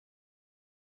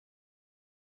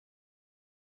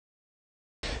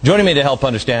Joining me to help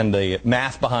understand the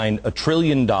math behind $1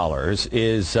 trillion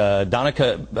is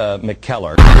Danica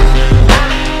McKellar.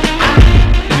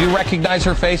 Do you recognize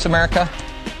her face, America?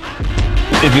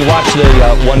 If you watch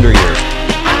the Wonder Years.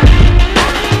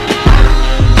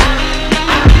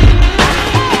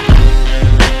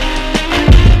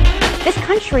 This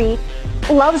country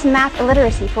loves math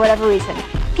illiteracy for whatever reason.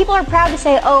 People are proud to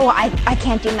say, oh, I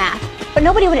can't do math. But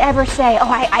nobody would ever say,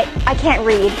 oh, I can't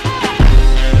read.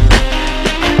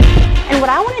 And what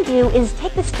I want to do is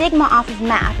take the stigma off of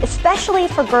math, especially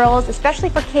for girls, especially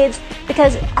for kids,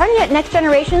 because our next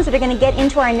generations that are going to get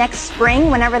into our next spring,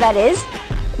 whenever that is,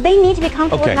 they need to be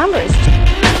comfortable with numbers.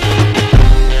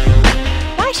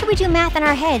 Why should we do math in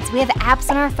our heads? We have apps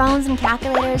on our phones and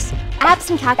calculators. Apps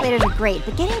and calculators are great,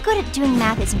 but getting good at doing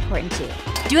math is important too.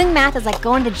 Doing math is like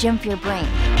going to the gym for your brain.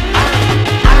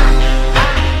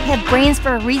 We have brains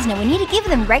for a reason, and we need to give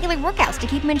them regular workouts to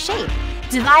keep them in shape.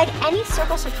 Divide any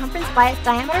circle circumference by its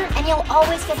diameter, and you'll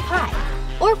always get pi.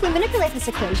 Or if we manipulate this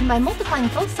equation by multiplying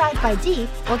both sides by d,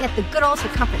 we'll get the good old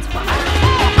circumference formula.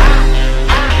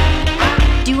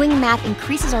 Doing math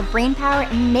increases our brain power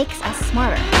and makes us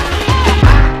smarter.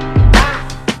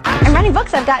 I'm writing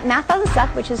books. I've got Math Doesn't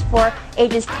Suck, which is for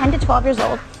ages 10 to 12 years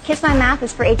old. Kiss My Math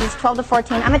is for ages 12 to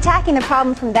 14. I'm attacking the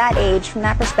problem from that age, from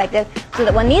that perspective, so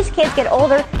that when these kids get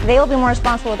older, they will be more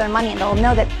responsible with their money, and they'll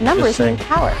know that numbers mean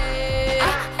power.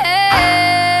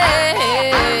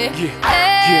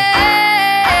 Yeah.